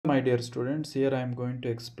my dear students, here I am going to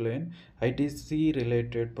explain ITC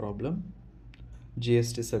related problem.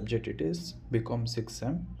 GST subject it is, BCom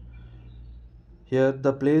 6M. Here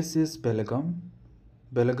the place is Belgaum.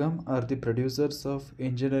 Belgaum are the producers of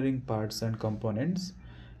engineering parts and components.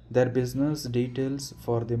 Their business details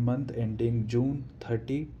for the month ending June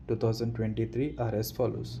 30, 2023 are as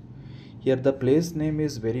follows. Here the place name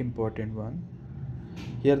is very important one.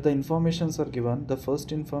 Here the informations are given. The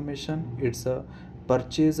first information, it's a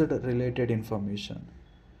purchased related information.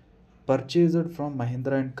 Purchased from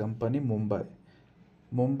Mahindra and Company, Mumbai.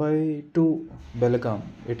 Mumbai to Belgaum,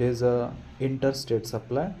 it is a interstate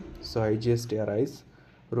supply. So IGST arise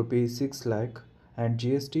rupees 6 lakh and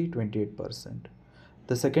GST 28%.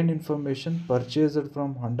 The second information, purchased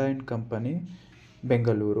from Honda and Company,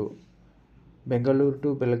 Bengaluru. Bengaluru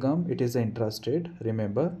to Belgaum, it is an intrastate.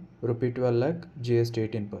 Remember, rupee 12 lakh, GST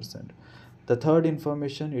 18%. The third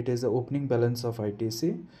information, it is the opening balance of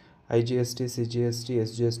ITC. IGST, CGST,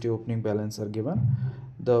 SGST opening balance are given.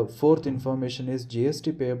 The fourth information is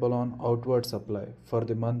GST payable on outward supply for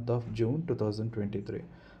the month of June 2023.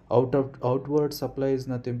 Outward supply is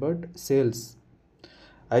nothing but sales.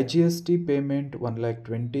 IGST payment 1 lakh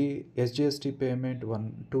 20, SGST payment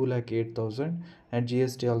 2 lakh 8,000 and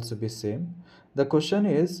GST also be same. The question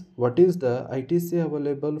is, what is the ITC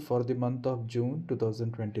available for the month of June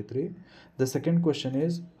 2023? The second question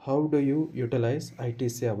is, how do you utilize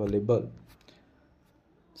ITC available?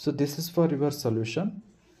 So this is for your solution.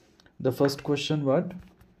 The first question,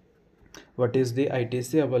 what is the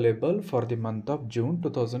ITC available for the month of June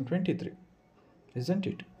 2023? Isn't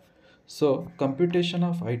it? So computation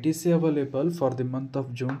of ITC available for the month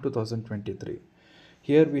of June 2023.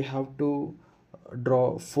 Here we have to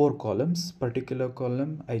draw 4 columns, particular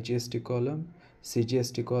column, IGST column,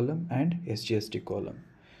 CGST column and SGST column.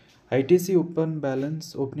 ITC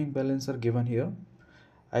opening balance are given here.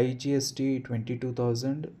 IGST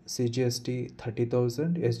 22,000, CGST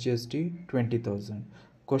 30,000, SGST 20,000.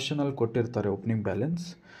 Question al kottirtare opening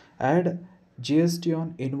balance. Add GST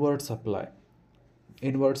on inward supply.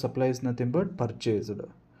 Inward supply is nothing but purchased.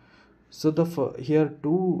 So here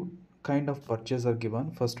two kind of purchase are given.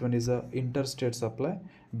 First one is a interstate supply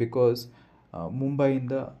because Mumbai in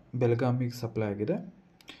the Belgaum supply agide.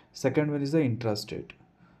 Second one is the intrastate.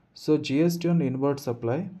 So GST on inward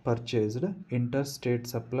supply purchased, interstate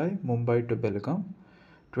supply Mumbai to Belgaum,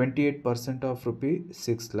 28% of rupee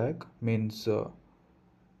 6 lakh means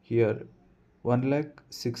here 1 lakh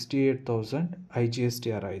 68,000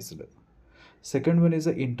 IGST arised. Second one is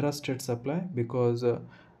the intrastate supply because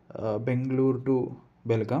Bengaluru to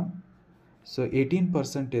Belgaum. So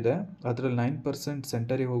 18% ಇದೆ, ಅದರಲ್ಲಿ 9%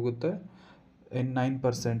 ಸೆಂಟರಿಗೆ ಹೋಗುತ್ತೆ, ಇನ್ನು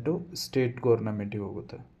 9% state ಗೌರ್ನಮೆಂಟಿಗೆ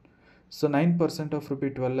ಹೋಗುತ್ತೆ. So 9% of rupee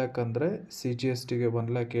 12 lac ಅಂದರೆ CGSTಗೆ 1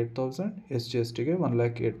 lakh 8,000, SGSTಗೆ 1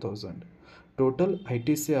 lakh 8,000. Total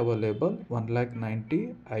ITC available 1 lakh 90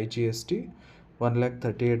 IGST, 1 lakh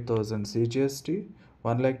 38,000 CGST,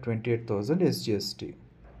 1 lakh 28,000 SGST.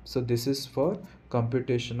 So this is for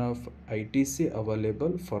computation of ITC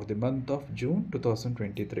available for the month of June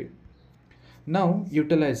 2023. Now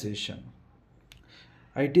utilization.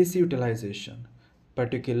 ITC utilization.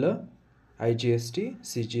 Particular IGST,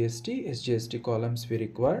 CGST, SGST columns we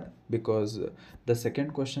required because the second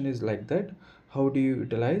question is like that. How do you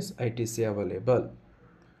utilize ITC available?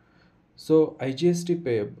 So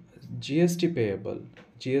GST payable.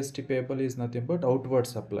 GST payable is nothing but outward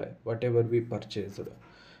supply, whatever we purchased.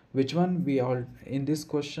 Which one we all in this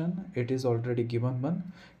question it is already given one.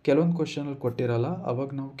 ಕೆಲವೊಂದು question ಅಲ್ಲಿ ಕೊಟ್ಟಿರಲ್ಲ, ಅವಾಗ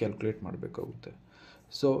ನಾವು calculate ಮಾಡಬೇಕಾಗುತ್ತೆ.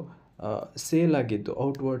 So sale ಆಗಿದ್ದು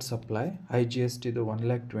outward supply IGSTದು 1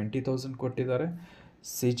 lakh 20,000 ಕೊಟ್ಟಿದ್ದಾರೆ,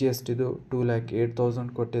 CGSTದು 2 lakh 8,000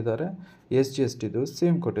 ಕೊಟ್ಟಿದ್ದಾರೆ, SGSTದು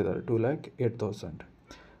same ಕೊಟ್ಟಿದ್ದಾರೆ 2 lakh 8,000.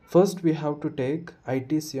 First we have to take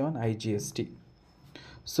ITC on IGST.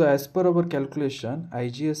 So as per hour calculation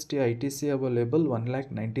IGST ITC available 1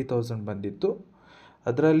 lakh 90,000 ಬಂದಿತ್ತು.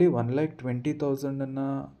 ಅದರಲ್ಲಿ 1 lakh 20,000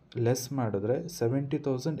 ಲೆಸ್ ಮಾಡಿದ್ರೆ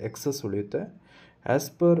 70,000 ಎಕ್ಸಸ್ ಉಳಿಯುತ್ತೆ. As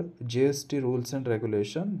per GST rules and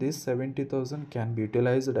regulation this 70,000 can be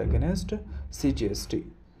utilised against CGST.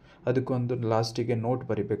 ಅದಕ್ಕೊಂದು ಲಾಸ್ಟಿಗೆ note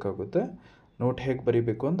ಬರಿಬೇಕಾಗುತ್ತೆ. Note ಹೇಗೆ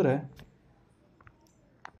ಬರಿಬೇಕು ಅಂದರೆ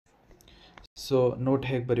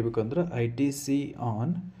ITC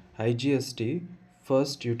on IGST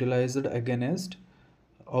first utilised against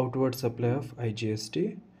outward supply of IGST.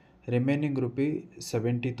 Remaining rupee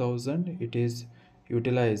 70,000 it is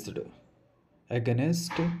utilized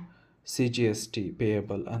against CGST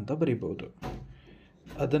payable ಅಂತ ಬರಿಬೋದು.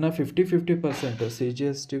 ಅದನ್ನು 50-50%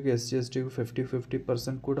 CGSTಗೆ SGSTಗೂ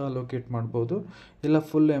 50-50% ಕೂಡ allocate ಮಾಡ್ಬೋದು, ಇಲ್ಲ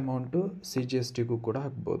ಫುಲ್ ಅಮೌಂಟು CGSTಗೂ ಕೂಡ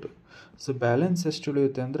ಹಾಕ್ಬೋದು. ಸೊ ಬ್ಯಾಲೆನ್ಸ್ ಎಷ್ಟು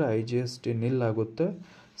ಉಳಿಯುತ್ತೆ ಅಂದರೆ IGST ನಿಲ್ ಆಗುತ್ತೆ,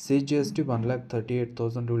 ಸಿ ಜಿ ಎಸ್ ಟಿ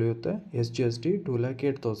 1,38,000 ಉಳಿಯುತ್ತೆ, ಎಸ್ ಜಿ ಎಸ್ ಟಿ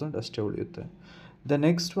 2,08,000 ಅಷ್ಟೇ ಉಳಿಯುತ್ತೆ. The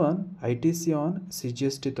next one I T C on C G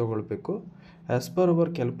S T ತೊಗೊಳ್ಬೇಕು. As per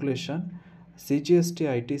hour calculation C G S T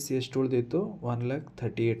I T C ಎಷ್ಟು ಉಳಿದಿತ್ತು?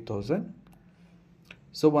 1,38,000.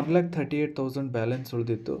 So 1,38,000 balance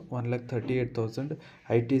ಉಳಿದಿತ್ತು. 1,38,000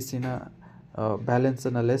 I T ಸಿನ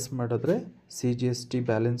ಬ್ಯಾಲೆನ್ಸನ್ನು less ಮಾಡಿದ್ರೆ C G S T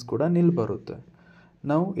balance ಕೂಡ ನಿಲ್ ಬರುತ್ತೆ.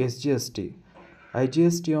 ನಾವು S G S T I G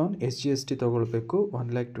S T on S G S T ತೊಗೊಳ್ಬೇಕು.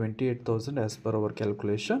 1,28,000 as per hour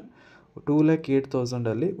calculation.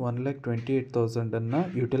 2,08,000 1,28,000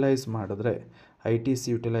 utilise ಮಾಡಿದ್ರೆ I T C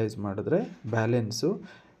utilise ಮಾಡಿದ್ರೆ balance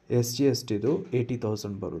S G S ಟಿದು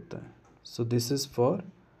 80,000 ಬರುತ್ತೆ. So this is for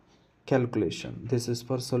calculation. This is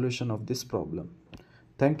for solution of this problem.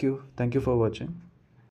 Thank you for watching.